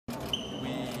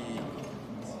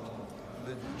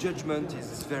judgment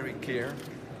is very clear,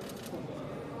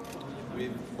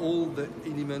 with all the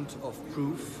elements of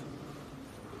proof.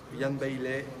 Jan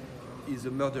Bailey is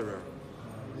a murderer,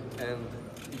 and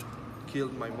he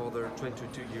killed my mother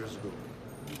 22 years ago.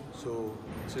 So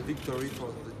it's a victory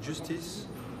for the justice,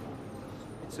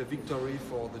 it's a victory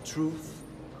for the truth,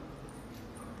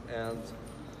 and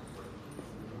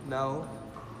now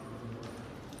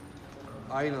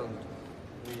Ireland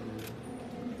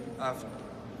will have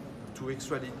to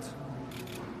extradite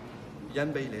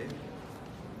Jan Bailey,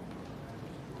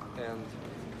 and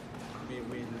we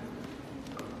will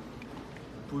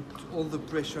put all the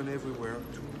pressure everywhere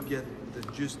to get the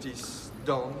justice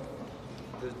done.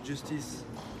 The justice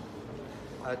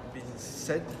had been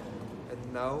said,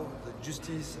 and now the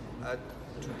justice had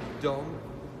to be done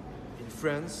in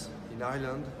France, in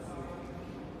Ireland,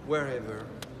 wherever.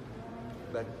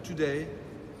 But today,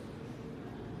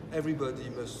 everybody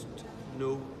must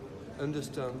know,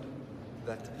 understand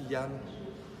that Jan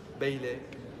Bailey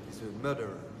is a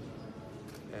murderer,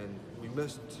 and we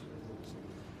must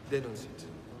denounce it.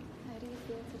 How do you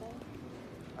feel today?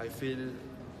 I feel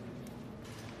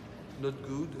not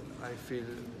good.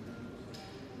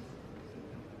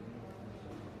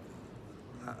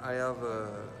 I have a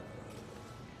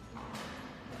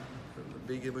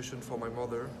big emotion for my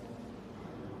mother,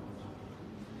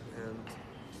 and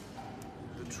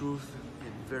the truth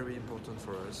is very important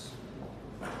for us,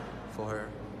 for her,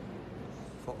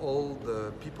 for all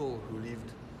the people who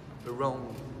lived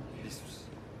around this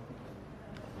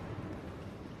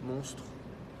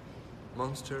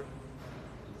monster.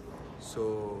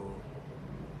 So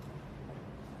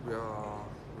we are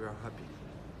happy.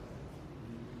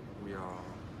 We are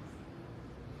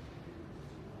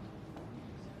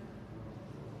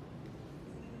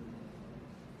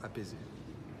apaisés.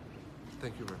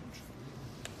 Thank you very much.